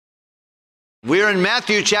We're in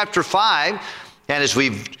Matthew chapter 5, and as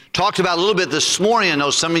we've talked about a little bit this morning, I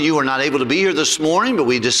know some of you were not able to be here this morning, but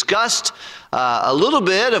we discussed a little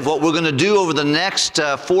bit of what we're going to do over the next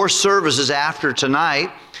 4 services after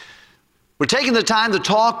tonight. We're taking the time to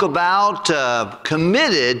talk about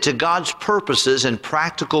committed to God's purposes and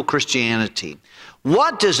practical Christianity.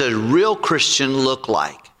 What does a real Christian look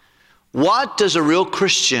like? What does a real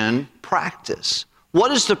Christian practice?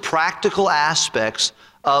 What is the practical aspects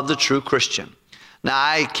of the true Christian? Now,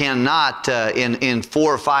 I cannot, in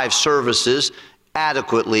 4 or 5 services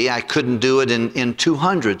adequately, I couldn't do it in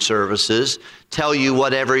 200 services, tell you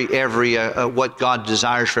what what God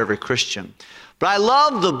desires for every Christian. But I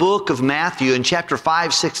love the book of Matthew in chapter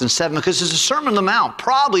 5, 6, and 7 because it's a Sermon on the Mount,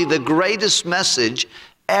 probably the greatest message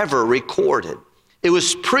ever recorded. It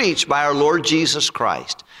was preached by our Lord Jesus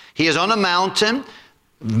Christ. He is on a mountain.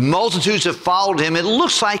 Multitudes have followed him. It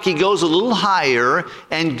looks like he goes a little higher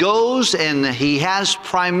and he has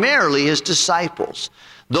primarily his disciples,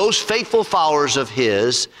 those faithful followers of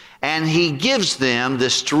his, and he gives them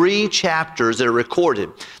this 3 chapters that are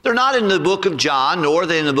recorded. They're not in the book of John, nor are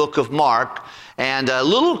they in the book of Mark, and a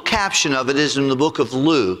little caption of it is in the book of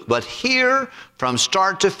Luke. But here, from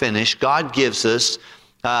start to finish, God gives us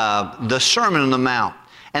the Sermon on the Mount.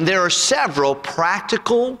 And there are several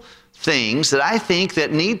practical things that I think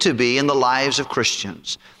that need to be in the lives of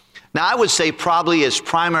Christians. Now, I would say probably its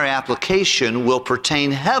primary application will pertain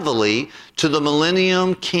heavily to the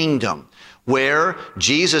millennium kingdom, where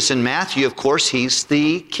Jesus in Matthew, of course, he's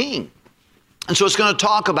the king. And so it's going to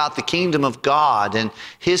talk about the kingdom of God and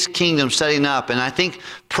his kingdom setting up. And I think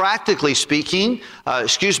practically speaking,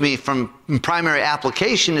 from primary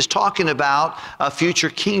application is talking about a future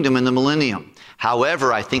kingdom in the millennium.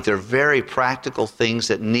 However, I think there are very practical things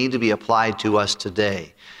that need to be applied to us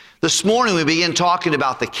today. This morning we begin talking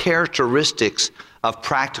about the characteristics of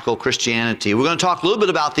practical Christianity. We're going to talk a little bit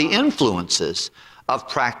about the influences of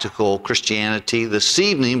practical Christianity this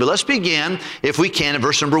evening, but let's begin, if we can, at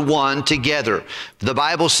verse number 1 together. The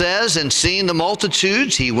Bible says, "And seeing the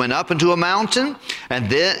multitudes, he went up into a mountain,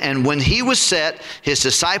 and when he was set, his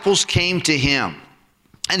disciples came to him.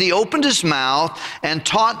 And he opened his mouth and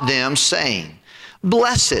taught them, saying,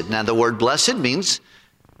 Blessed." Now the word blessed means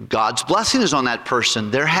God's blessing is on that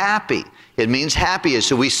person. They're happy. It means happy.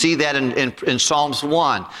 So we see that in Psalms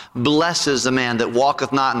 1. "Blessed is the man that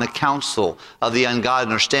walketh not in the counsel of the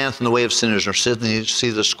ungodly, nor standeth in the way of sinners, nor sitteth in the seat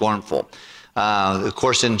of the scornful." Of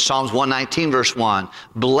course, in Psalms 119, verse 1,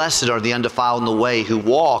 "Blessed are the undefiled in the way who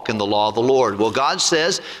walk in the law of the Lord." Well, God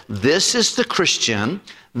says this is the Christian,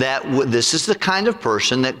 this is the kind of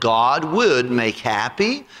person that God would make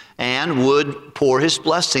happy and would pour his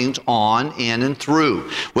blessings on, in, and through.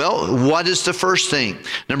 Well, what is the first thing?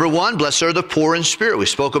 Number 1, blessed are the poor in spirit. We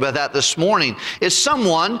spoke about that this morning. It's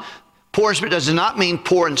someone, poor in spirit does not mean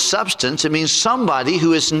poor in substance. It means somebody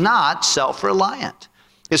who is not self-reliant.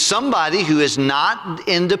 It's somebody who is not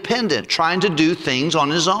independent, trying to do things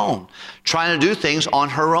on his own, trying to do things on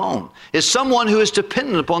her own. It's someone who is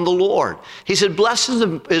dependent upon the Lord. He said, "Blessed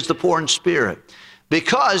is the poor in spirit."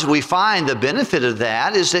 Because we find the benefit of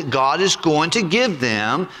that is that God is going to give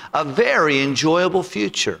them a very enjoyable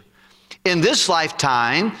future. In this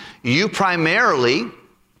lifetime, you primarily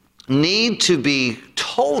need to be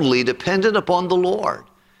totally dependent upon the Lord.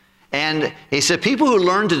 And he said, people who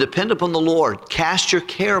learn to depend upon the Lord, cast your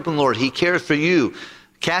care upon the Lord, he cares for you.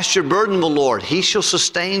 Cast your burden on the Lord, he shall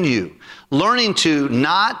sustain you. Learning to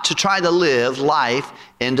not to try to live life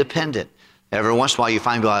independent. Every once in a while you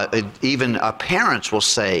find even parents will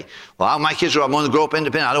say, "Well, my kids are going to grow up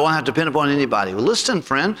independent. I don't want to have to depend upon anybody." Well, listen,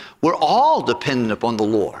 friend, we're all dependent upon the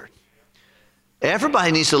Lord.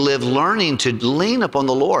 Everybody needs to live learning to lean upon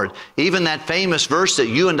the Lord. Even that famous verse that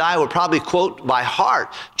you and I will probably quote by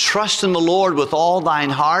heart, "Trust in the Lord with all thine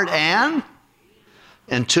heart and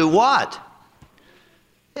to what?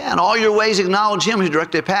 Yeah, in all your ways acknowledge him who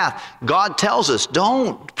direct their path." God tells us,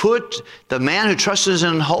 don't put the man who trusts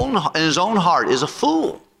in his own heart is a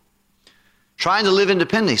fool. Trying to live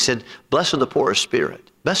independently. He said, "Blessed are the poor of spirit."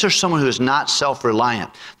 Blessed are someone who is not self-reliant.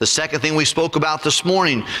 The second thing we spoke about this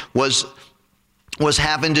morning was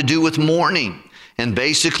having to do with mourning. And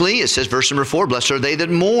basically, it says, verse number 4, "Blessed are they that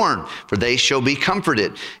mourn, for they shall be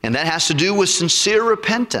comforted." And that has to do with sincere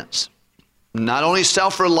repentance. Not only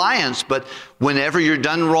self-reliance, but whenever you're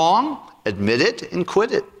done wrong, admit it and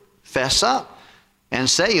quit it. Fess up and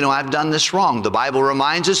say, I've done this wrong. The Bible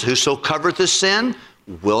reminds us, "Whoso covereth his sin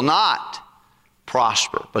will not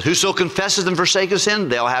prosper. But whoso confesses and forsaketh sin,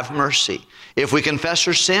 they'll have mercy." If we confess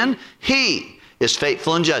our sin, he is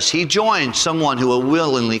faithful and just. He joins someone who will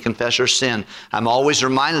willingly confess their sin. I'm always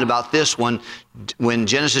reminded about this when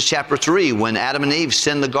Genesis chapter 3, when Adam and Eve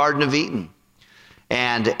sinned in the Garden of Eden.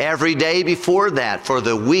 And every day before that, for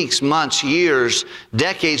the weeks, months, years,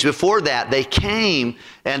 decades before that, they came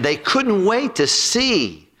and they couldn't wait to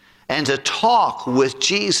see and to talk with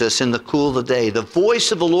Jesus in the cool of the day. The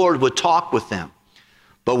voice of the Lord would talk with them.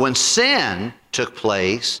 But when sin took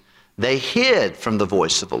place, they hid from the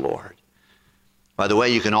voice of the Lord. By the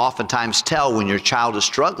way, you can oftentimes tell when your child is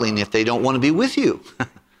struggling if they don't want to be with you.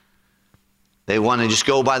 They want to just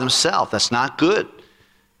go by themselves. That's not good.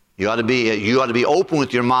 You ought to be open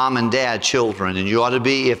with your mom and dad, children, and you ought to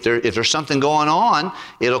be, if there's something going on,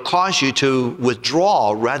 it'll cause you to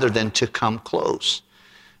withdraw rather than to come close.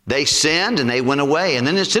 They sinned and they went away. And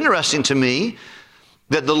then it's interesting to me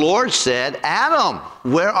that the Lord said, Adam,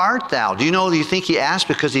 where art thou? Do you think he asked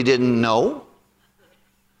because he didn't know?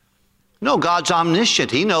 No, God's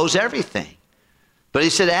omniscient. He knows everything. But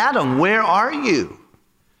he said, Adam, where are you?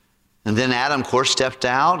 And then Adam, of course, stepped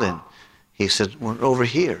out and he said, we're over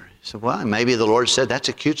here. He said, well, maybe the Lord said, that's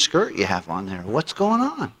a cute skirt you have on there. What's going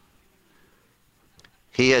on?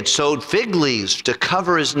 He had sewed fig leaves to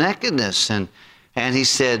cover his nakedness. And he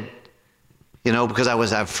said, because I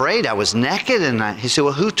was afraid I was naked. And he said,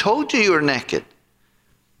 well, who told you were naked?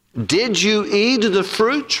 Did you eat of the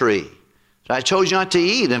fruit tree that I told you not to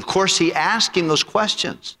eat? And of course, he asked him those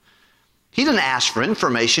questions. He didn't ask for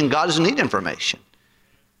information. God doesn't need information.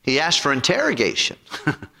 He asked for interrogation.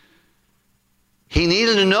 He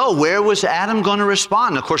needed to know, where was Adam going to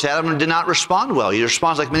respond? Of course, Adam did not respond well. He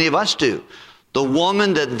responds like many of us do. The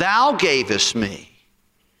woman that thou gavest me,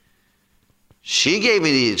 she gave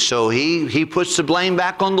me these. So he puts the blame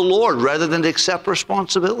back on the Lord rather than to accept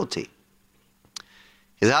responsibility.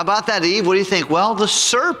 He said, how about that, Eve? What do you think? Well, the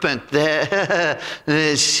serpent,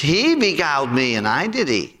 he beguiled me and I did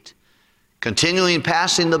eat. Continuing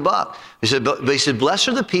passing the buck. He said, blessed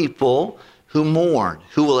are the people who mourn,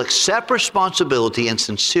 who will accept responsibility and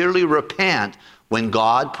sincerely repent when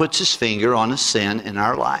God puts his finger on a sin in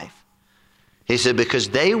our life. He said, because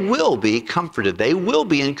they will be comforted. They will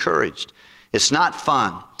be encouraged. It's not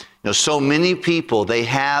fun. So many people, they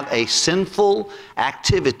have a sinful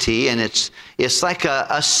activity, and it's like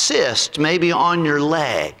a cyst maybe on your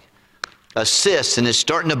leg. A cyst, and it's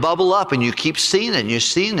starting to bubble up, and you keep seeing it, and you're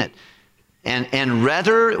seeing it. And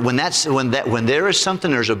rather, when there is something,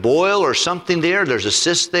 there's a boil or something there, there's a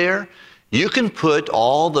cyst there, you can put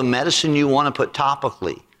all the medicine you want to put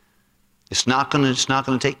topically. It's not going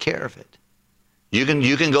to take care of it. You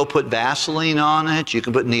can go put Vaseline on it. You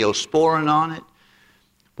can put Neosporin on it.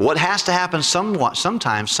 But what has to happen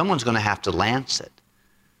sometimes, someone's going to have to lance it.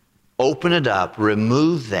 Open it up,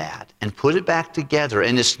 remove that, and put it back together.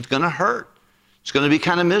 And it's going to hurt. It's going to be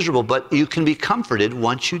kind of miserable, but you can be comforted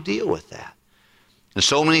once you deal with that. And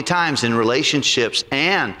so many times in relationships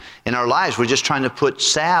and in our lives, we're just trying to put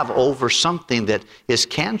salve over something that is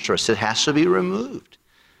cancerous. It has to be removed.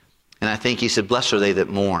 And I think he said, blessed are they that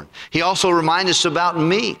mourn. He also reminds us about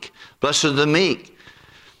meek. Blessed are the meek,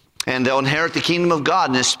 and they'll inherit the kingdom of God.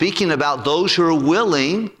 And it's speaking about those who are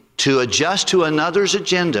willing to adjust to another's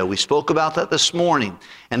agenda. We spoke about that this morning.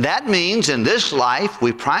 And that means in this life,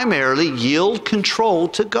 we primarily yield control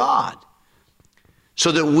to God.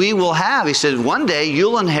 So that we will have, he said, one day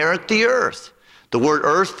you'll inherit the earth. The word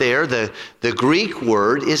earth there, the Greek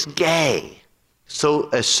word is gay. So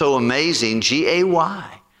amazing,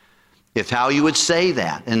 G-A-Y, if how you would say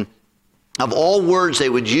that. And of all words they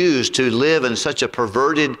would use to live in such a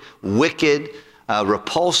perverted, wicked,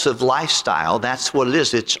 repulsive lifestyle, that's what it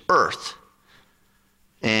is. It's earth.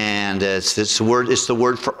 And it's the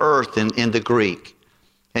word for earth in the Greek.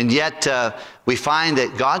 And yet we find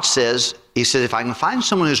that God says, he said, if I can find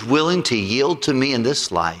someone who's willing to yield to me in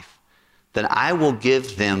this life, then I will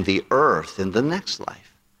give them the earth in the next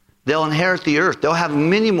life. They'll inherit the earth. They'll have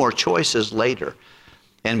many more choices later.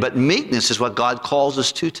 But meekness is what God calls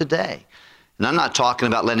us to today. And I'm not talking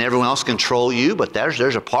about letting everyone else control you, but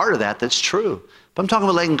there's a part of that that's true. But I'm talking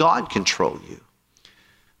about letting God control you.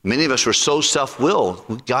 Many of us are so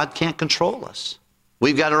self-willed, God can't control us.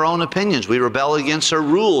 We've got our own opinions. We rebel against our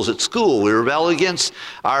rules at school. We rebel against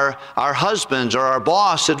our husbands or our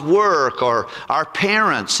boss at work or our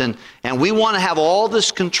parents. And we want to have all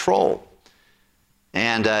this control.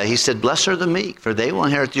 And he said, blessed are the meek, for they will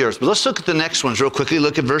inherit the earth. But let's look at the next ones real quickly.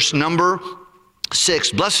 Look at verse number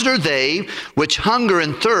 6. Blessed are they which hunger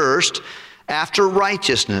and thirst after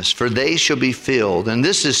righteousness, for they shall be filled. And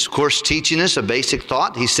this is, of course, teaching us a basic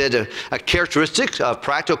thought. He said a characteristic of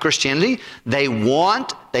practical Christianity, they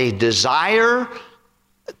desire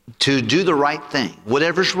to do the right thing,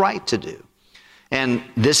 whatever's right to do. And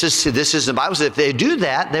this is the Bible says if they do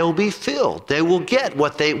that, they will be filled. They will get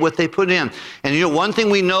what they put in. And you know, one thing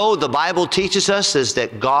we know the Bible teaches us is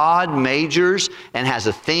that God majors and has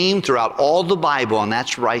a theme throughout all the Bible, and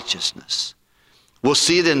that's righteousness. We'll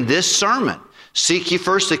see it in this sermon. Seek ye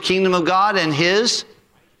first the kingdom of God and His.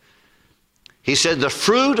 He said the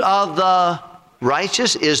fruit of the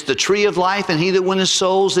righteous is the tree of life, and he that winneth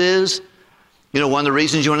souls is, you know, one of the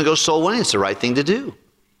reasons you want to go soul winning, it's the right thing to do.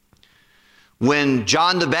 When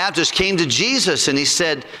John the Baptist came to Jesus and he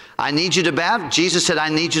said, I need you to baptize, Jesus said, I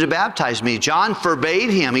need you to baptize me. John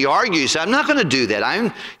forbade him. He argued, he said, I'm not going to do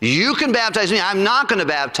that. You can baptize me. I'm not going to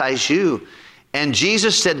baptize you. And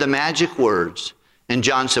Jesus said the magic words. And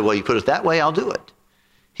John said, well, you put it that way, I'll do it.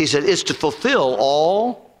 He said, it's to fulfill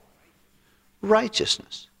all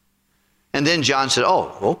righteousness. And then John said,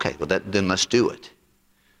 oh, okay, well, then let's do it.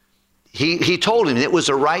 He told him it was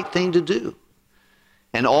the right thing to do.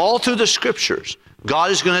 And all through the scriptures,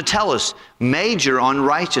 God is going to tell us, major on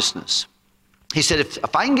righteousness. He said,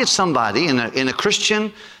 if I can get somebody in a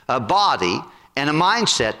Christian body and a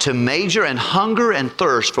mindset to major and hunger and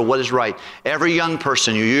thirst for what is right, every young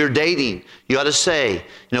person you're dating, you ought to say, you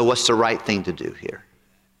know, what's the right thing to do here?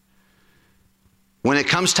 When it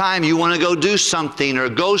comes time you want to go do something or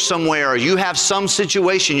go somewhere, or you have some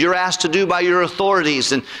situation you're asked to do by your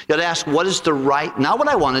authorities, and you ought to ask, what is the right, not what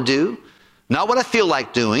I want to do, not what I feel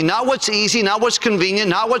like doing, not what's easy, not what's convenient,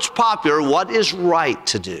 not what's popular, what is right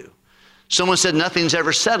to do? Someone said nothing's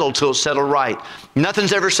ever settled till it's settled right.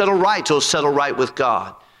 Nothing's ever settled right till it's settled right with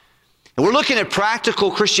God. And we're looking at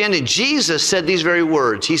practical Christianity. Jesus said these very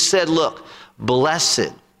words. He said, look,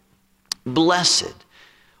 blessed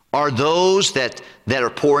are those that are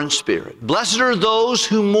poor in spirit. Blessed are those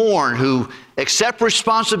who mourn, who accept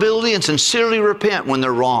responsibility and sincerely repent when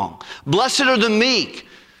they're wrong. Blessed are the meek,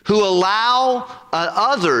 who allow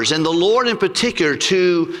others, and the Lord in particular,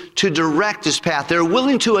 to direct His path. They're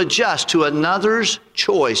willing to adjust to another's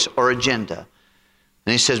choice or agenda.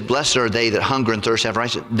 And He says, blessed are they that hunger and thirst after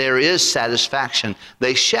righteousness. There is satisfaction.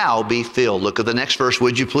 They shall be filled. Look at the next verse,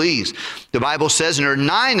 would you please? The Bible says, and there are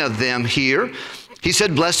 9 of them here. He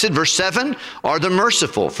said, blessed, verse 7, are the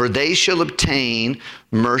merciful, for they shall obtain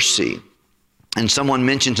mercy. And someone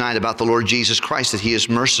mentioned tonight about the Lord Jesus Christ, that He is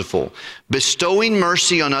merciful. Bestowing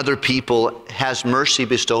mercy on other people has mercy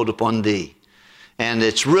bestowed upon thee. And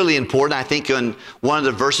it's really important. I think in one of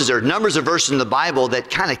the verses, there are numbers of verses in the Bible that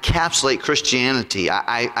kind of encapsulate Christianity.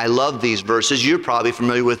 I love these verses. You're probably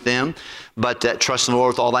familiar with them. But trust in the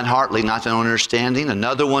Lord with all thine heart, lean not to thine own understanding.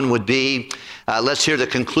 Another one would be, let's hear the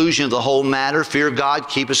conclusion of the whole matter. Fear God,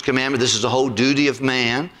 keep His commandment. This is the whole duty of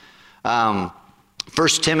man. 1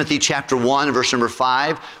 Timothy chapter 1, verse number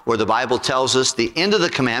 5, where the Bible tells us the end of the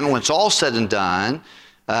commandment, when it's all said and done,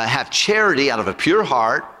 have charity out of a pure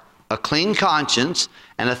heart, a clean conscience,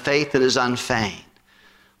 and a faith that is unfeigned.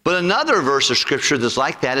 But another verse of Scripture that's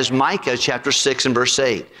like that is Micah chapter 6 and verse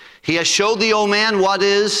 8. He has showed thee, O man, what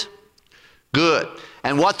is good,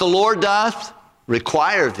 and what the Lord doth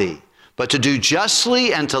require thee, but to do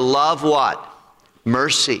justly and to love what?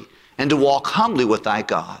 Mercy, and to walk humbly with thy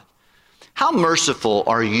God. How merciful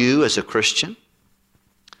are you as a Christian?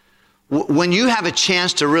 When you have a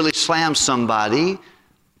chance to really slam somebody,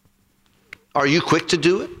 are you quick to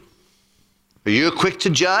do it? Are you quick to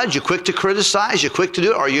judge? You're quick to criticize? You're quick to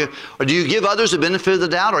do it? Or do you give others the benefit of the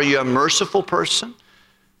doubt? Are you a merciful person?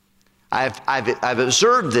 I've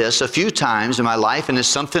observed this a few times in my life, and it's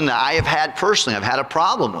something that I have had personally. I've had a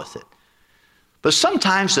problem with it. But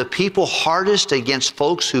sometimes the people hardest against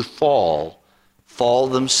folks who fall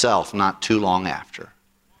themselves not too long after.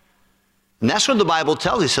 And that's what the Bible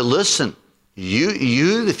tells you. He said, listen,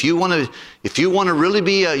 if you want to really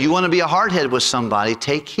be a hardhead with somebody,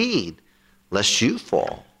 take heed lest you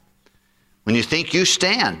fall. When you think you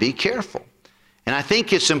stand, be careful. And I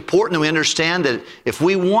think it's important that we understand that if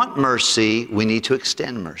we want mercy, we need to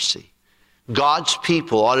extend mercy. God's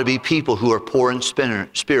people ought to be people who are poor in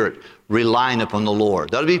spirit, relying upon the Lord.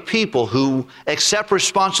 There ought to be people who accept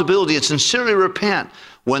responsibility and sincerely repent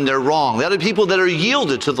when they're wrong. There ought to be people that are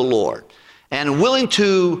yielded to the Lord and willing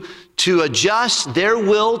to adjust their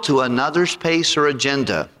will to another's pace or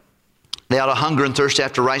agenda. They ought to hunger and thirst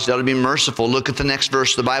after righteousness. They ought to be merciful. Look at the next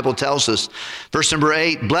verse the Bible tells us. Verse number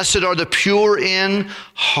 8, blessed are the pure in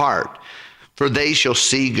heart, for they shall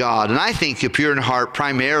see God. And I think the pure in heart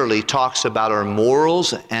primarily talks about our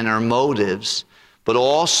morals and our motives, but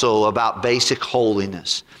also about basic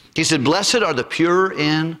holiness. He said, blessed are the pure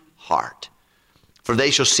in heart. for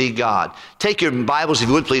they shall see God. Take your Bibles, if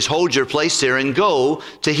you would please, hold your place there and go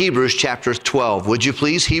to Hebrews chapter 12. Would you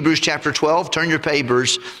please? Hebrews chapter 12. Turn your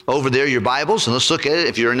papers over there, your Bibles, and let's look at it.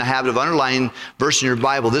 If you're in the habit of underlining verse in your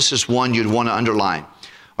Bible, this is one you'd want to underline.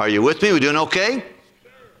 Are you with me? We doing okay?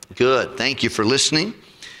 Good. Thank you for listening.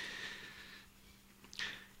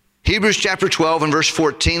 Hebrews chapter 12 and verse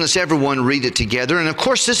 14. Let's everyone read it together. And of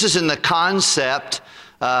course, this is in the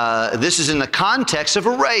context of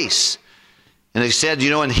a race. And they said,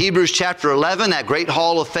 in Hebrews chapter 11, that great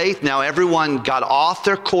hall of faith, now everyone got off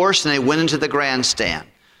their course and they went into the grandstand.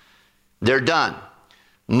 They're done.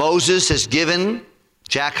 Moses has given,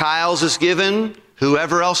 Jack Hiles has given,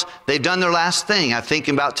 whoever else, they've done their last thing. I'm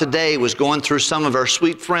thinking about today was going through some of our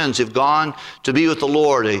sweet friends who've gone to be with the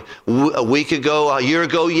Lord. A week ago, a year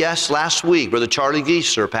ago, yes, last week, Brother Charlie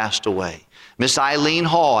Gieser passed away. Miss Eileen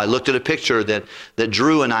Hall, I looked at a picture that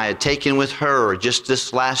Drew and I had taken with her just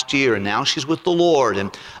this last year, and now she's with the Lord.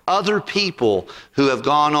 And other people who have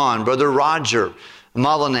gone on, Brother Roger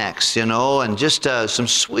Mullinex, and just some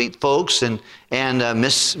sweet folks, and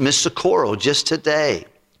Miss Socorro just today.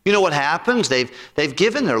 You know what happens? They've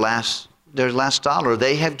given their last dollar.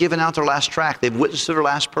 They have given out their last tract. They've witnessed to their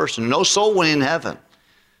last person. No soul went in heaven.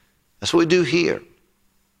 That's what we do here.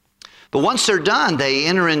 But once they're done, they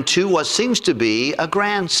enter into what seems to be a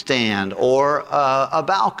grandstand or a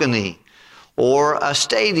balcony or a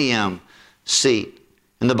stadium seat.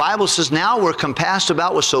 And the Bible says, now we're compassed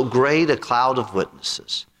about with so great a cloud of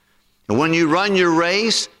witnesses. And when you run your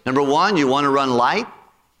race, number one, you want to run light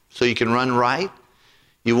so you can run right.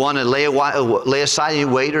 You want to lay aside any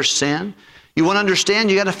weight or sin. You want to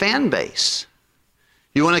understand you got a fan base.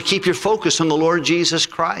 You want to keep your focus on the Lord Jesus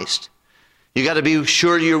Christ. You got to be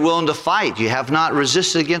sure you're willing to fight. You have not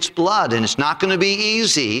resisted against blood, and it's not going to be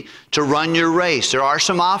easy to run your race. There are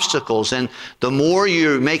some obstacles, and the more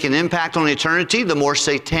you make an impact on eternity, the more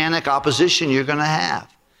satanic opposition you're going to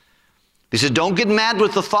have. He said, don't get mad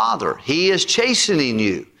with the Father. He is chastening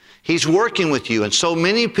you. He's working with you. And so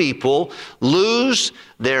many people lose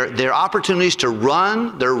their opportunities to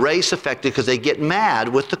run their race effectively because they get mad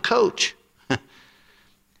with the coach.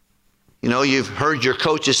 You've heard your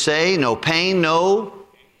coaches say, no pain, no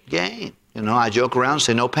gain. I joke around and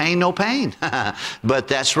say, no pain, no pain. But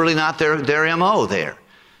that's really not their MO there.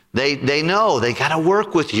 They know they got to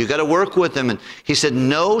work with you. You got to work with them. And he said,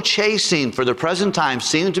 no chasing for the present time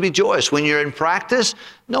seems to be joyous. When you're in practice,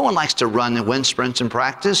 no one likes to run and win sprints in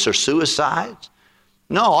practice or suicides.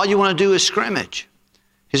 No, all you want to do is scrimmage.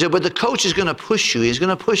 He said, but the coach is going to push you. He's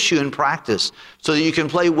going to push you in practice so that you can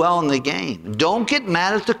play well in the game. Don't get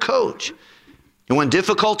mad at the coach. And when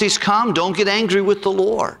difficulties come, don't get angry with the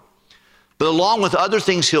Lord. But along with other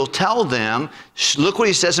things he'll tell them, look what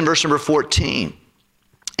he says in verse number 14.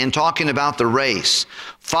 In talking about the race,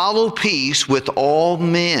 follow peace with all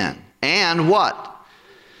men. And what?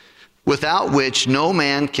 Without which no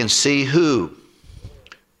man can see who.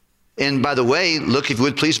 And by the way, look, if you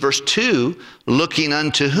would please, verse 2, looking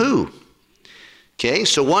unto who? Okay,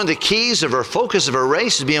 so one of the keys of our focus of our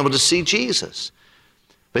race is being able to see Jesus.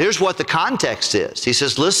 But here's what the context is. He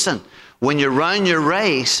says, listen, when you run your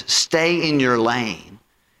race, stay in your lane.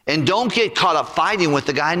 And don't get caught up fighting with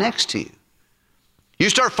the guy next to you. You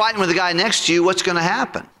start fighting with the guy next to you, what's going to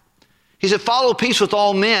happen? He said, follow peace with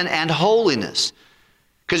all men and holiness.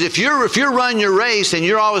 Because if you're running your race and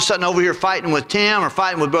you're all of a sudden over here fighting with Tim or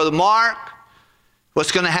fighting with Brother Mark,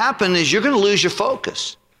 what's going to happen is you're going to lose your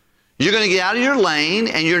focus. You're going to get out of your lane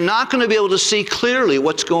and you're not going to be able to see clearly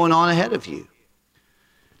what's going on ahead of you.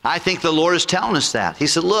 I think the Lord is telling us that. He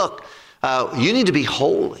said, look, you need to be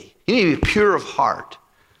holy. You need to be pure of heart.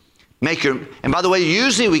 And by the way,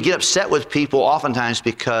 usually we get upset with people oftentimes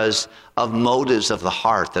because of motives of the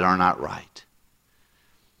heart that are not right.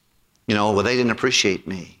 Well, they didn't appreciate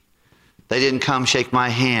me. They didn't come shake my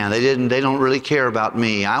hand. They don't really care about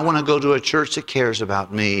me. I want to go to a church that cares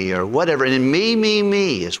about me or whatever. And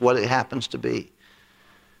me is what it happens to be.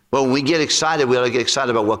 Well, when we get excited, we ought to get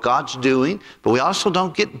excited about what God's doing, but we also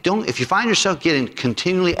if you find yourself getting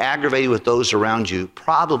continually aggravated with those around you,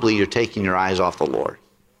 probably you're taking your eyes off the Lord.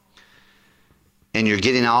 And you're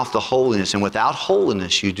getting off the holiness. And without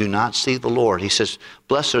holiness, you do not see the Lord. He says,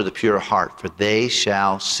 blessed are the pure heart, for they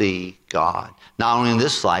shall see God. Not only in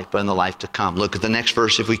this life, but in the life to come. Look at the next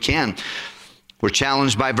verse if we can. We're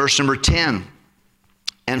challenged by verse number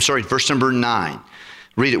verse number 9.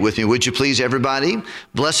 Read it with me, would you please, everybody?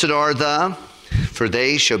 Blessed are for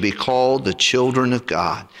they shall be called the children of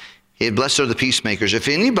God. Blessed are the peacemakers. If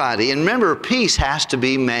anybody, and remember, peace has to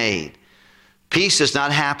be made. Peace does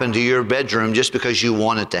not happen to your bedroom just because you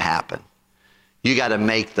want it to happen. You got to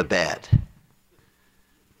make the bed.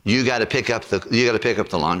 you got to pick up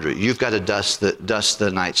the laundry. You've got to dust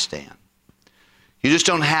the nightstand. You just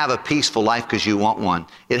don't have a peaceful life because you want one.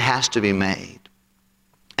 It has to be made.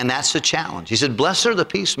 And that's the challenge. He said, blessed are the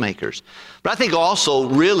peacemakers. But I think also,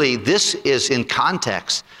 really, this is in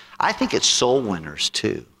context. I think it's soul winners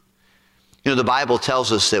too. You know, the Bible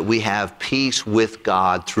tells us that we have peace with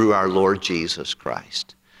God through our Lord Jesus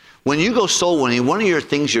Christ. When you go soul winning, one of your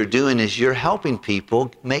things you're doing is you're helping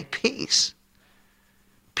people make peace.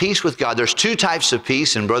 Peace with God. There's two types of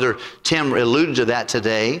peace, and Brother Tim alluded to that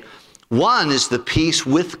today. One is the peace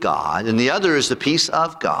with God, and the other is the peace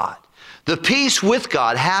of God. The peace with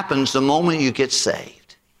God happens the moment you get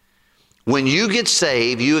saved. When you get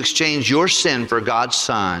saved, you exchange your sin for God's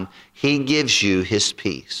Son. He gives you His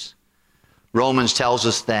peace. Romans tells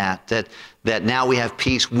us that now we have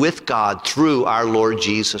peace with God through our Lord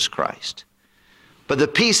Jesus Christ. But the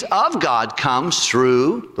peace of God comes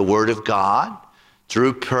through the Word of God,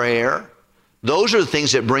 through prayer. Those are the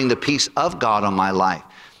things that bring the peace of God on my life.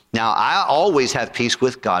 Now, I always have peace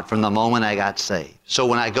with God from the moment I got saved. So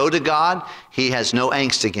when I go to God, He has no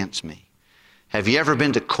angst against me. Have you ever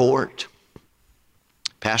been to court?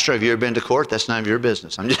 Pastor, have you ever been to court? That's none of your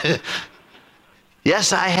business.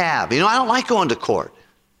 Yes, I have. You know, I don't like going to court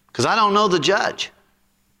because I don't know the judge.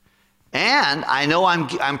 And I know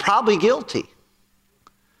I'm probably guilty.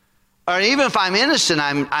 Or even if I'm innocent,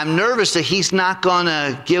 I'm nervous that he's not going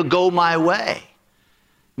to go my way.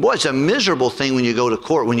 Boy, it's a miserable thing when you go to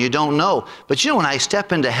court, when you don't know. But you know, when I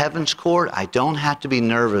step into heaven's court, I don't have to be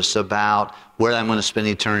nervous about where I'm going to spend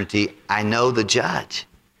eternity. I know the judge.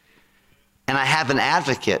 And I have an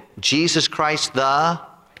advocate, Jesus Christ,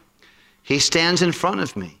 He stands in front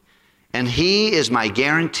of me. And He is my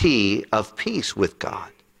guarantee of peace with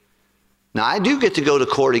God. Now, I do get to go to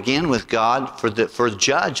court again with God for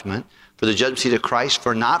judgment, for the judgment seat of Christ,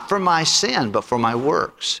 not for my sin, but for my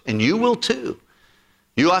works. And you will too.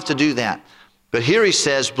 You'll have to do that. But here he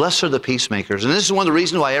says, blessed are the peacemakers. And this is one of the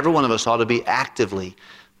reasons why every one of us ought to be actively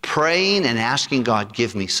praying and asking God,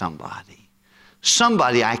 give me somebody.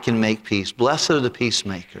 Somebody I can make peace. Blessed are the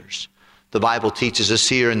peacemakers. The Bible teaches us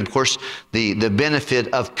here, and of course, the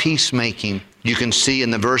benefit of peacemaking, you can see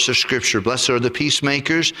in the verse of Scripture. Blessed are the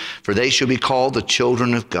peacemakers, for they shall be called the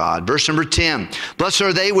children of God. Verse number 10, blessed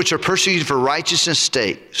are they which are persecuted for righteousness'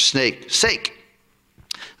 sake.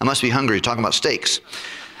 I must be hungry talking about steaks.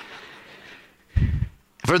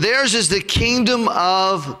 For theirs is the kingdom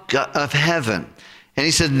of heaven. And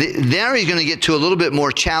he said, there he's going to get to a little bit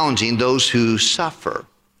more challenging, those who suffer.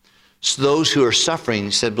 So those who are suffering,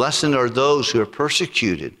 he said, blessed are those who are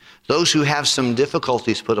persecuted, those who have some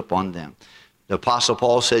difficulties put upon them. The Apostle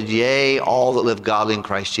Paul said, yea, all that live godly in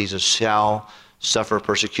Christ Jesus shall suffer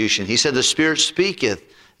persecution. He said, the Spirit speaketh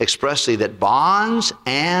expressly that bonds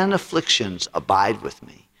and afflictions abide with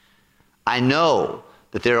me. I know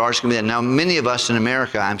that there are going to be that. Now, many of us in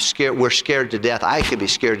America, we're scared to death. I could be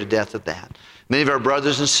scared to death of that. Many of our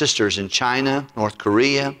brothers and sisters in China, North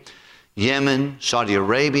Korea, Yemen, Saudi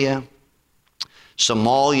Arabia,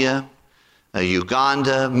 Somalia,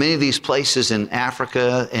 Uganda, many of these places in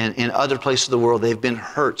Africa and in other places of the world, they've been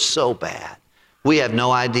hurt so bad. We have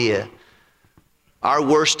no idea. Our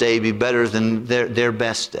worst day would be better than their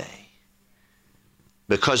best day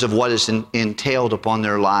because of what is entailed upon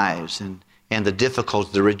their lives and the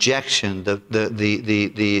difficulty, the rejection, the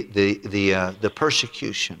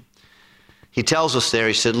persecution. He tells us there,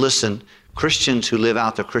 he said, listen, Christians who live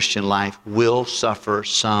out the Christian life will suffer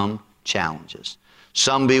some challenges.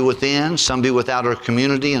 Some be within, some be without our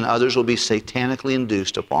community, and others will be satanically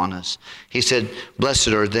induced upon us. He said, blessed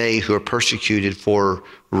are they who are persecuted for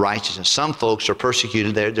righteousness. Some folks are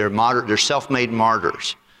persecuted, they're self-made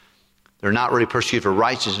martyrs. They're not really persecuted for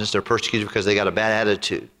righteousness, they're persecuted because they got a bad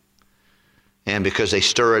attitude. And because they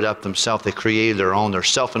stir it up themselves, they created their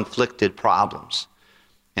self-inflicted problems.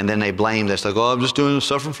 And then they blame this, like, oh, I'm just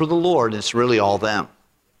suffering for the Lord. It's really all them.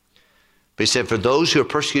 But he said, for those who are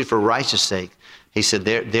persecuted for righteousness' sake, he said,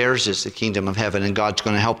 theirs is the kingdom of heaven, and God's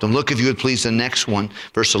going to help them. Look, if you would please, the next one,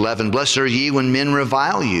 verse 11. Blessed are ye when men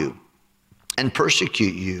revile you and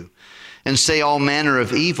persecute you and say all manner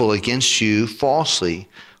of evil against you falsely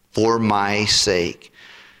for my sake.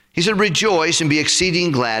 He said, rejoice and be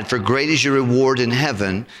exceeding glad, for great is your reward in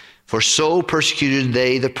heaven, for so persecuted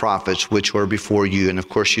they the prophets which were before you. And of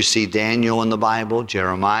course you see Daniel in the Bible,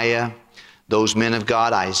 Jeremiah, those men of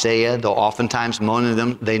God, Isaiah, though oftentimes most of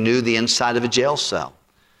them, they knew the inside of a jail cell.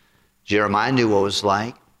 Jeremiah knew what it was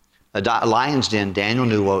like. A lion's den, Daniel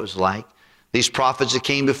knew what it was like. These prophets that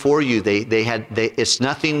came before you, it's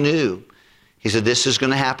nothing new. He said, this is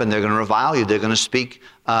going to happen. They're going to revile you. They're going to speak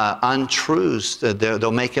untruths.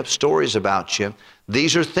 They'll make up stories about you.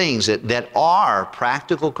 These are things that are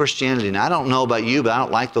practical Christianity. And I don't know about you, but I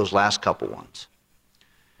don't like those last couple ones.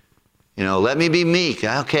 You know, let me be meek.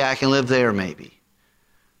 Okay, I can live there maybe.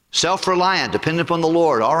 Self-reliant, dependent upon the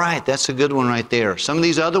Lord. All right, that's a good one right there. Some of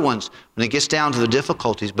these other ones, when it gets down to the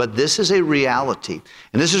difficulties, but this is a reality.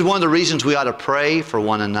 And this is one of the reasons we ought to pray for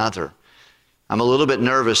one another. I'm a little bit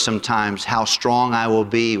nervous sometimes how strong I will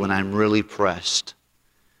be when I'm really pressed,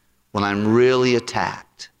 when I'm really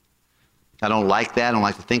attacked. I don't like that. I don't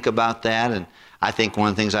like to think about that. And I think one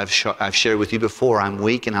of the things I've shared with you before, I'm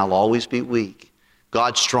weak and I'll always be weak.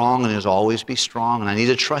 God's strong and He'll always be strong, and I need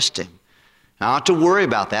to trust Him. I don't have to worry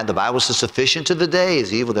about that. The Bible says sufficient to the day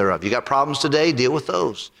is evil thereof. You got problems today, deal with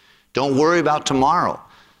those. Don't worry about tomorrow.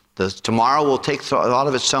 Tomorrow will take thought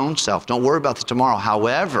of its own self. Don't worry about the tomorrow.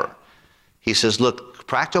 However, he says, look,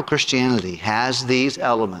 practical Christianity has these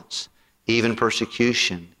elements, even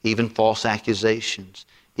persecution, even false accusations,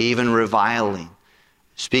 even reviling,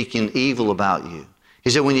 speaking evil about you.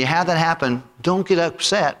 He said, when you have that happen, don't get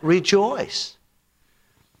upset, rejoice,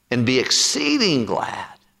 and be exceeding glad.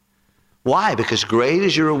 Why? Because great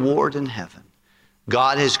is your reward in heaven.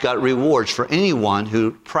 God has got rewards for anyone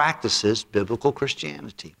who practices biblical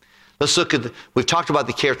Christianity. Let's look at, we've talked about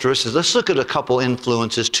the characteristics. Let's look at a couple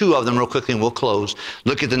influences, two of them real quickly, and we'll close.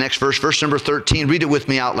 Look at the next verse, verse number 13. Read it with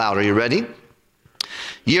me out loud. Are you ready?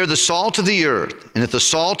 Ye are the salt of the earth, and if the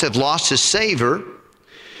salt have lost his savor,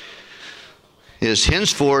 it is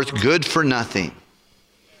henceforth good for nothing.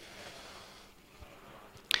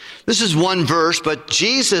 This is one verse, but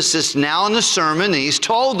Jesus is now in the sermon, and He's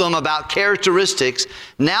told them about characteristics.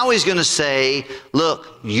 Now He's going to say,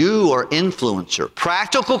 look, you are influencer.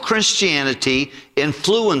 Practical Christianity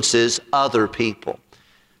influences other people.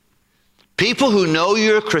 People who know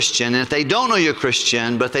you're a Christian, and if they don't know you're a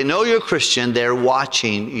Christian, but they know you're a Christian, they're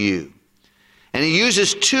watching you. And He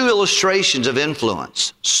uses two illustrations of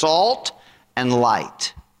influence, salt and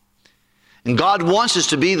light. And God wants us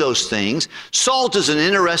to be those things. Salt is an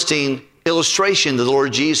interesting illustration that the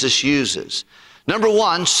Lord Jesus uses. Number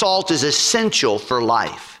one, salt is essential for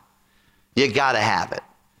life. You got to have it.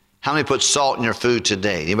 How many put salt in your food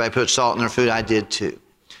today? Anybody put salt in their food? I did too.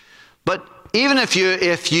 But even if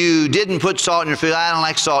you didn't put salt in your food, I don't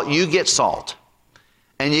like salt, you get salt.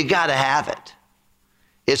 And you got to have it.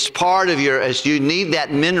 It's part of you need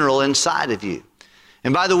that mineral inside of you.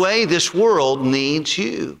 And by the way, this world needs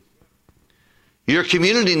you. Your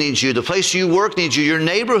community needs you. The place you work needs you. Your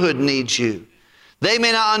neighborhood needs you. They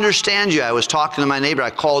may not understand you. I was talking to my neighbor. I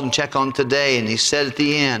called and checked on him today, and he said at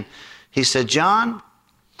the end, he said, John,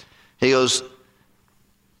 he goes,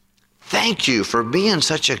 thank you for being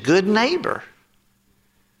such a good neighbor.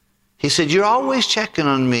 He said, you're always checking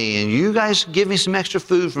on me, and you guys give me some extra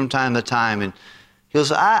food from time to time. And he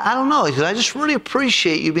goes, I don't know. He goes, I just really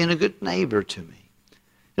appreciate you being a good neighbor to me.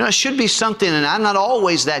 You know, it should be something, and I'm not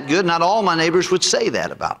always that good. Not all my neighbors would say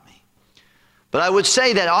that about me. But I would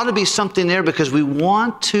say that ought to be something there because we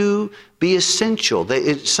want to be essential.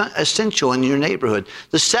 It's essential in your neighborhood.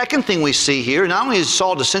 The second thing we see here, not only is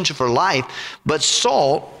salt essential for life, but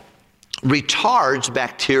salt retards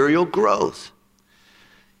bacterial growth.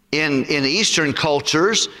 In Eastern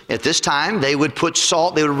cultures, at this time, they would put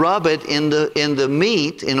salt, they would rub it in the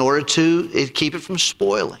meat in order to keep it from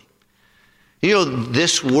spoiling. You know,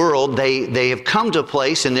 this world, they have come to a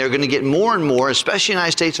place, and they're going to get more and more, especially in the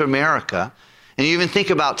United States of America. And you even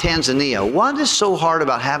think about Tanzania. What is so hard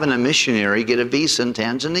about having a missionary get a visa in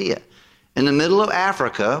Tanzania? In the middle of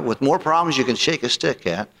Africa, with more problems you can shake a stick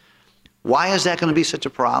at, why is that going to be such a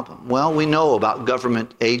problem? Well, we know about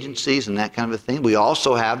government agencies and that kind of a thing. We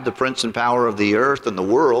also have the prince and power of the earth and the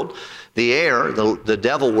world, the air, the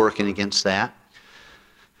devil working against that.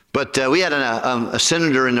 But we had a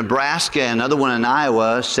senator in Nebraska, another one in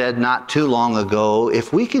Iowa, said not too long ago,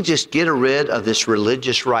 if we could just get rid of this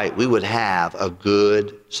religious right, we would have a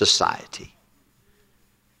good society.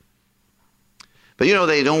 But you know,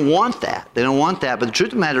 they don't want that. They don't want that. But the truth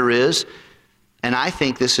of the matter is, and I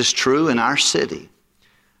think this is true in our city,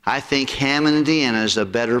 I think Hammond, Indiana is a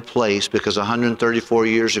better place because 134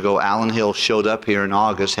 years ago, Alan Hill showed up here in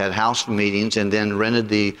August, had house meetings, and then rented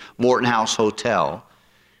the Morton House Hotel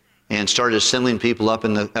and started assembling people up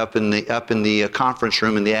in the conference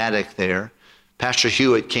room in the attic there. Pastor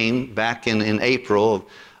Hewitt came back in April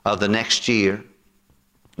of the next year.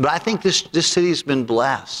 But I think this city's been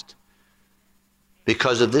blessed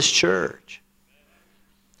because of this church.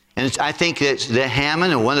 And I think that the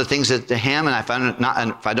Hammond, and one of the things that the Hammond, if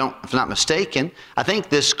I'm not mistaken, I think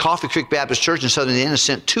this Coffee Creek Baptist Church in Southern Indiana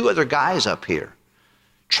sent 2 other guys up here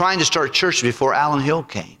trying to start churches before Allen Hill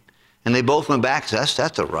came. And they both went back. That's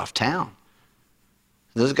a rough town.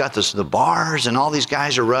 They've got the bars, and all these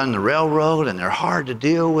guys are running the railroad, and they're hard to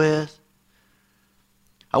deal with.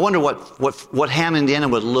 I wonder what Hammond, Indiana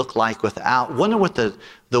would look like without, wonder what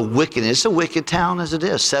the wickedness, it's a wicked town as it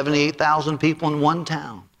is, 78,000 people in one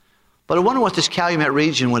town. But I wonder what this Calumet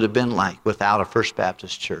region would have been like without a First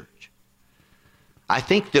Baptist church. I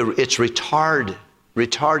think it's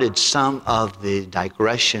retarded some of the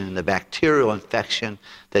digression and the bacterial infection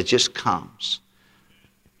that just comes.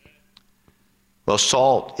 Well,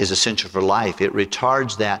 salt is essential for life. It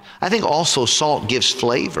retards that. I think also salt gives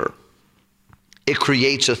flavor. It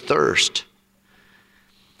creates a thirst.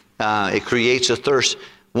 It creates a thirst.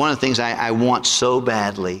 One of the things I want so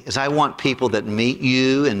badly is I want people that meet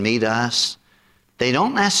you and meet us. They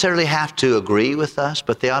don't necessarily have to agree with us,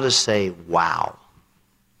 but they ought to say, wow.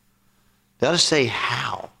 They ought to say,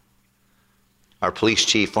 how. Our police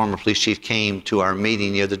chief, former police chief, came to our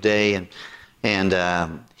meeting the other day, and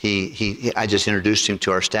I just introduced him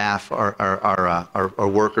to our staff, our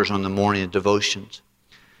workers on the morning of devotions.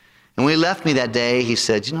 And when he left me that day, he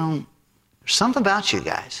said, you know, there's something about you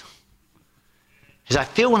guys. He said, I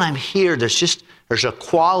feel when I'm here, there's a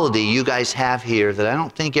quality you guys have here that I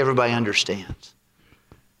don't think everybody understands.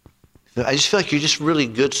 I just feel like you're just really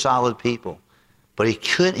good, solid people. But he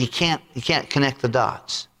can't connect the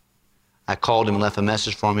dots. I called him and left a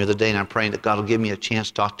message for him the other day, and I'm praying that God will give me a chance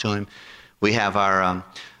to talk to him. We have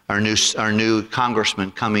our new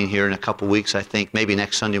congressman coming here in a couple weeks, I think, maybe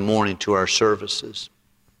next Sunday morning to our services.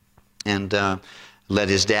 And led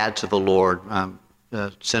his dad to the Lord,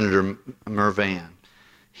 Senator Mervan.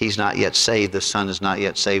 He's not yet saved. The son is not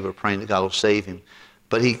yet saved. We're praying that God will save him.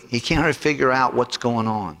 But he can't really figure out what's going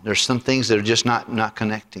on. There's some things that are just not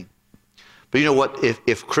connecting. But you know what?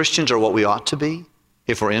 If Christians are what we ought to be,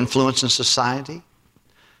 if we're influencing society,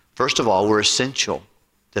 first of all, we're essential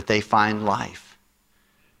that they find life.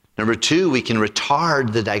 Number two, we can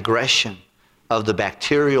retard the digression of the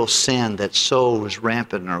bacterial sin that so is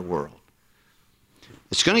rampant in our world.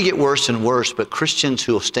 It's going to get worse and worse, but Christians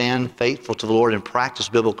who will stand faithful to the Lord and practice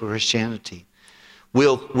biblical Christianity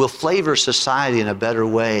will flavor society in a better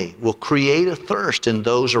way, will create a thirst in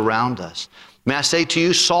those around us. May I say to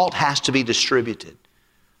you, salt has to be distributed.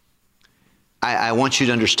 I want you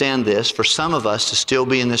to understand this. For some of us to still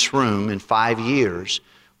be in this room in 5 years,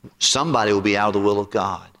 somebody will be out of the will of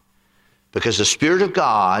God. Because the Spirit of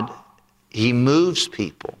God, He moves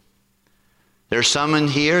people. There's some in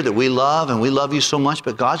here that we love, and we love you so much,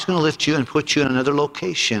 but God's going to lift you and put you in another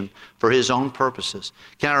location for His own purposes.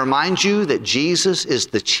 Can I remind you that Jesus is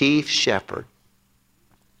the chief shepherd?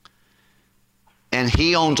 And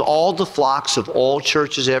He owns all the flocks of all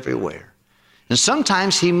churches everywhere. And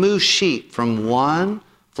sometimes He moves sheep from one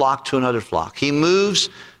flock to another flock. He moves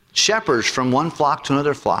shepherds from one flock to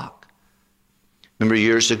another flock. Remember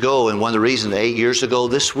years ago, and one of the reasons, 8 years ago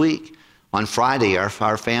this week, on Friday, our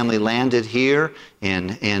family landed here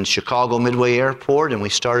in Chicago Midway Airport, and we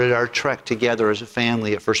started our trek together as a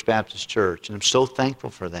family at First Baptist Church. And I'm so thankful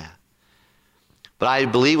for that. But I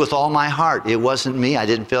believe with all my heart, it wasn't me. I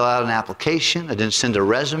didn't fill out an application. I didn't send a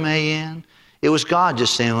resume in. It was God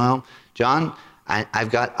just saying, well, John,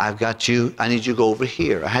 I've got you. I need you to go over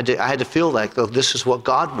here. I had to feel like, oh, this is what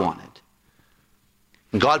God wanted.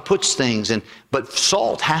 And God puts things in, but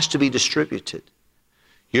salt has to be distributed.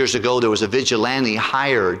 Years ago, there was a vigilante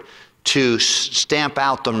hired to stamp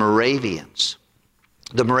out the Moravians.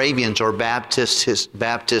 The Moravians are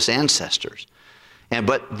Baptist ancestors,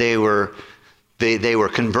 but they were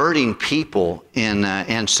converting people in,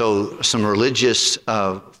 and so some religious,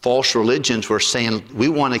 false religions were saying, we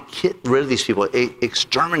want to get rid of these people,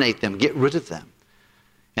 exterminate them, get rid of them.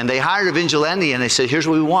 And they hired a vigilante, and they said, here's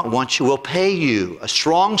what we want. We'll pay you a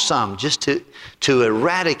strong sum just to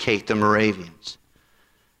eradicate the Moravians.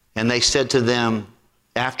 And they said to them,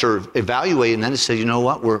 after evaluating them, they said, you know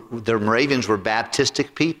what, the Moravians were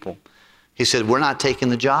Baptistic people. He said, we're not taking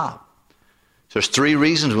the job. So there's 3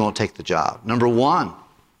 reasons we won't take the job. Number 1,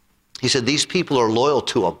 he said, these people are loyal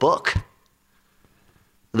to a book.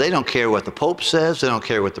 They don't care what the Pope says. They don't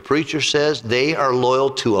care what the preacher says. They are loyal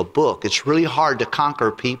to a book. It's really hard to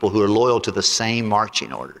conquer people who are loyal to the same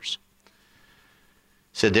marching orders.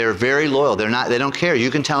 So they're very loyal. They don't care.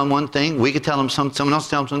 You can tell them one thing. We can tell them someone else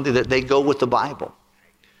tell them something, that they go with the Bible.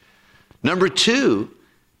 Number 2,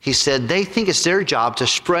 he said they think it's their job to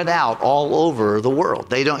spread out all over the world.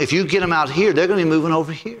 If you get them out here, they're going to be moving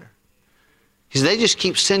over here. He said they just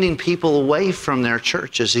keep sending people away from their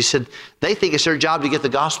churches. He said they think it's their job to get the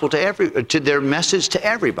gospel to their message to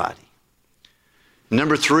everybody.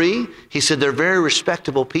 Number 3, he said they're very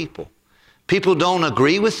respectable people. People don't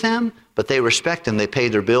agree with them, but they respect them. They pay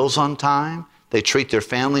their bills on time. They treat their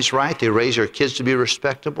families right. They raise their kids to be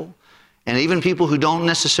respectable. And even people who don't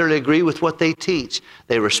necessarily agree with what they teach,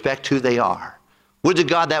 they respect who they are. Would to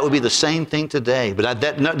God that would be the same thing today. But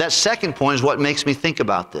that second point is what makes me think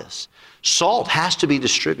about this. Salt has to be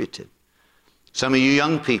distributed. Some of you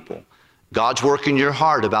young people, God's working your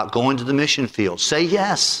heart about going to the mission field. Say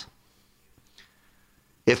yes.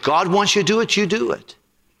 If God wants you to do it, you do it.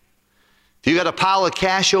 If you got a pile of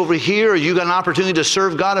cash over here, or you got an opportunity to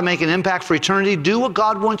serve God and make an impact for eternity, do what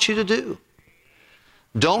God wants you to do.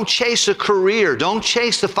 Don't chase a career. Don't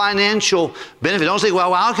chase the financial benefit. Don't say,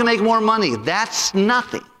 well, I can make more money. That's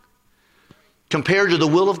nothing compared to the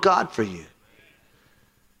will of God for you.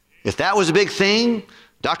 If that was a big thing,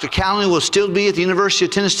 Dr. Calloway will still be at the University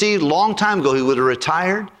of Tennessee. A long time ago, he would have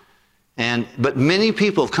retired. But many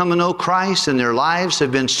people have come to know Christ, and their lives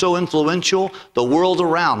have been so influential the world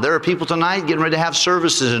around. There are people tonight getting ready to have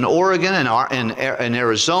services in Oregon and in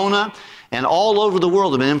Arizona, and all over the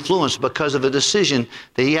world have been influenced because of a decision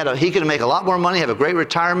that he could make a lot more money, have a great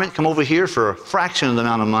retirement, come over here for a fraction of the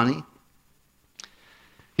amount of money.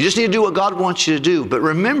 You just need to do what God wants you to do. But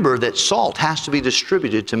remember that salt has to be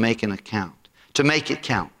distributed to make it count.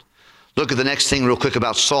 Look at the next thing real quick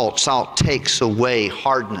about salt. Salt takes away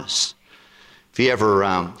hardness. If you ever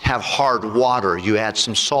have hard water, you add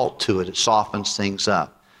some salt to it. It softens things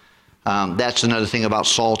up. That's another thing about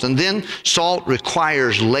salt. And then salt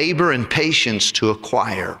requires labor and patience to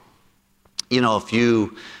acquire. You know,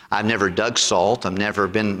 I've never dug salt. I've never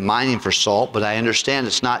been mining for salt, but I understand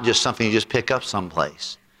it's not just something you just pick up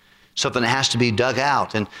someplace. Something that has to be dug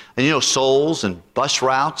out. And you know, souls and bus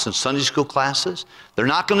routes and Sunday school classes, they're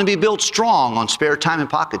not going to be built strong on spare time and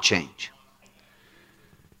pocket change.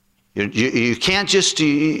 You can't just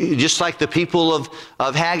like the people of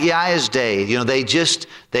Haggai's day, you know, they just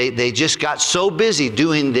got so busy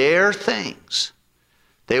doing their things.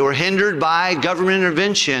 They were hindered by government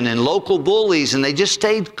intervention and local bullies, and they just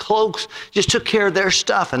stayed close, just took care of their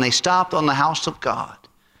stuff, and they stopped on the house of God.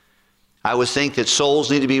 I would think that souls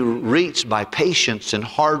need to be reached by patience and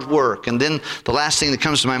hard work. And then the last thing that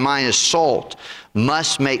comes to my mind is salt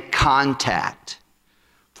must make contact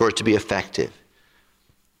for it to be effective.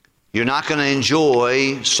 You're not going to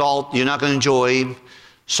enjoy salt. You're not going to enjoy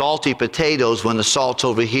salty potatoes when the salt's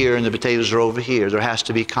over here and the potatoes are over here. There has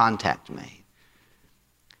to be contact made.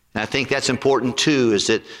 And I think that's important too, is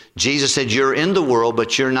that Jesus said, you're in the world,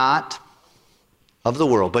 but you're not of the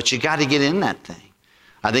world. But you got to get in that thing.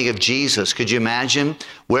 I think of Jesus. Could you imagine?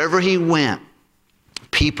 Wherever he went,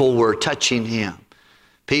 people were touching him.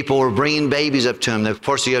 People were bringing babies up to him. Of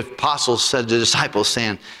course, the apostles said to the disciples,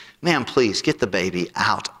 saying, man, please get the baby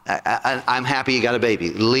out. I'm happy you got a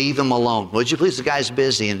baby. Leave him alone. Would you please? The guy's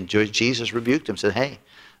busy. And Jesus rebuked him, said, hey,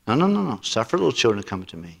 no. Suffer little children to come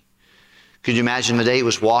to me. Could you imagine the day he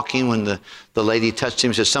was walking when the lady touched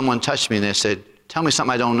him? Said, someone touched me. And they said, tell me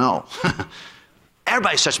something I don't know.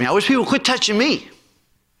 Everybody's touched me. I wish people quit touching me.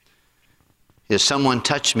 Someone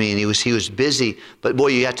touched me, and he was busy. But boy,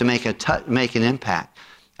 you have to make an impact.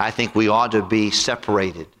 I think we ought to be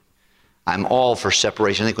separated. I'm all for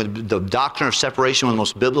separation. I think the doctrine of separation is one of the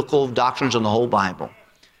most biblical doctrines in the whole Bible.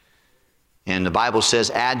 And the Bible says,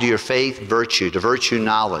 add to your faith virtue, to virtue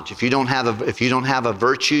knowledge. If you don't have a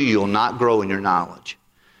virtue, you'll not grow in your knowledge.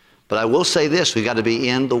 But I will say this: we got to be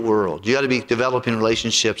in the world. You got to be developing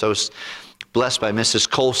relationships. I was blessed by Mrs.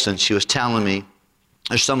 Colson. She was telling me,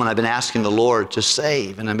 there's someone I've been asking the Lord to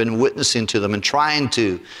save, and I've been witnessing to them and trying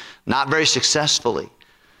to, not very successfully.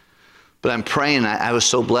 But I'm praying. I was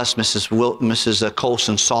so blessed. Mrs.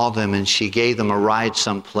 Colson saw them, and she gave them a ride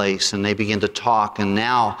someplace, and they began to talk. And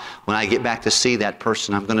now, when I get back to see that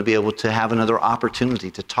person, I'm going to be able to have another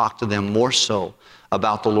opportunity to talk to them more so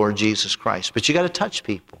about the Lord Jesus Christ. But you got to touch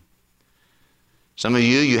people. Some of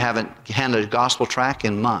you haven't handled a gospel tract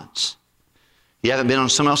in months. You haven't been on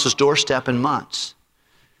someone else's doorstep in months.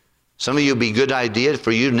 Some of you, it'd be a good idea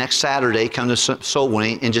for you next Saturday, come to Soul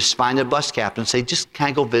Winning and just find a bus captain and say, can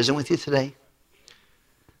I go visit with you today?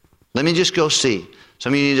 Let me just go see.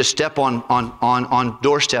 Some of you need to step on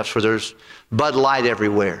doorsteps where there's Bud Light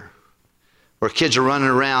everywhere, where kids are running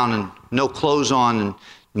around and no clothes on, and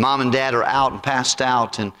mom and dad are out and passed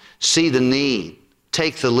out, and see the need.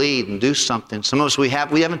 Take the lead and do something. Some of us, we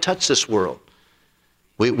haven't touched this world.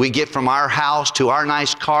 We get from our house to our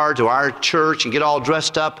nice car to our church and get all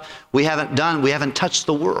dressed up. We haven't touched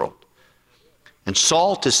the world. And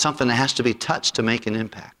salt is something that has to be touched to make an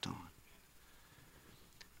impact on.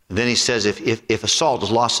 And then he says, if a salt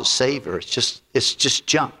has lost its savor, it's just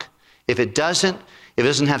junk. If it doesn't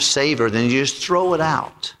have savor, then you just throw it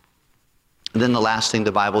out. And then the last thing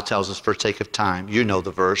the Bible tells us for sake of time, you know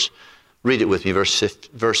the verse. Read it with me, let's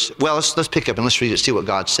pick up and let's read it, see what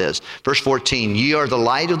God says. Verse 14, ye are the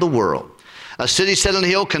light of the world. A city set on a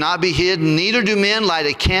hill cannot be hid, neither do men light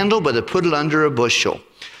a candle, but to put it under a bushel,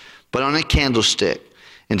 but on a candlestick,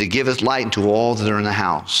 and to giveth light unto all that are in the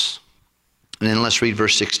house. And then let's read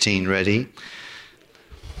verse 16, ready?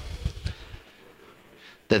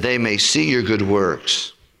 That they may see your good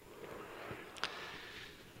works.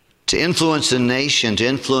 To influence a nation, to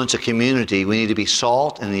influence a community, we need to be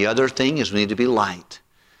salt, and the other thing is we need to be light.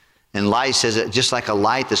 And light says that just like a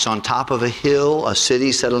light that's on top of a hill, a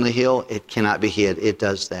city set on a hill, it cannot be hid. It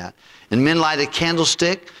does that. And men light a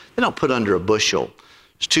candlestick, they don't put under a bushel.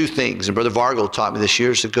 There's two things, and Brother Vargo taught me this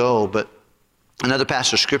years ago, but another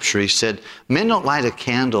pastor of Scripture, he said, men don't light a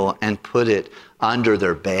candle and put it under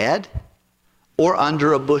their bed or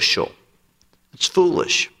under a bushel. It's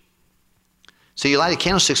foolish. So you light a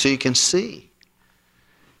candlestick so you can see.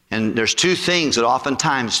 And there's two things that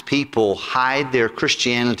oftentimes people hide their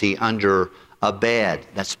Christianity under a bed.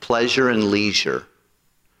 That's pleasure and leisure.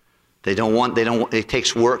 It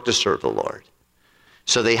takes work to serve the Lord.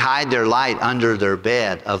 So they hide their light under their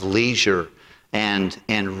bed of leisure and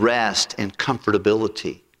rest and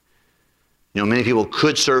comfortability. You know, many people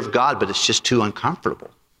could serve God, but it's just too uncomfortable.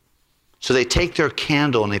 So they take their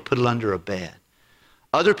candle and they put it under a bed.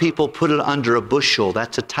 Other people put it under a bushel.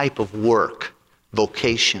 That's a type of work,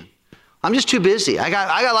 vocation. I'm just too busy. I got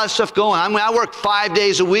a lot of stuff going. I work 5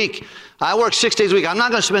 days a week. I work 6 days a week. I'm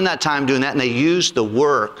not going to spend that time doing that. And they use the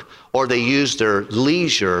work or they use their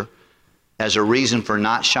leisure as a reason for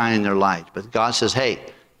not shining their light. But God says, hey,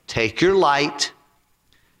 take your light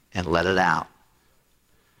and let it out.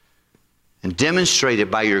 And demonstrate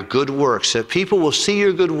it by your good works, so that people will see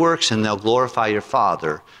your good works and they'll glorify your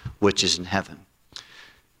Father, which is in heaven.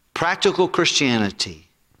 Practical Christianity,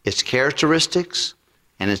 its characteristics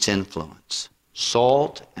and its influence,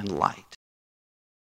 salt and light.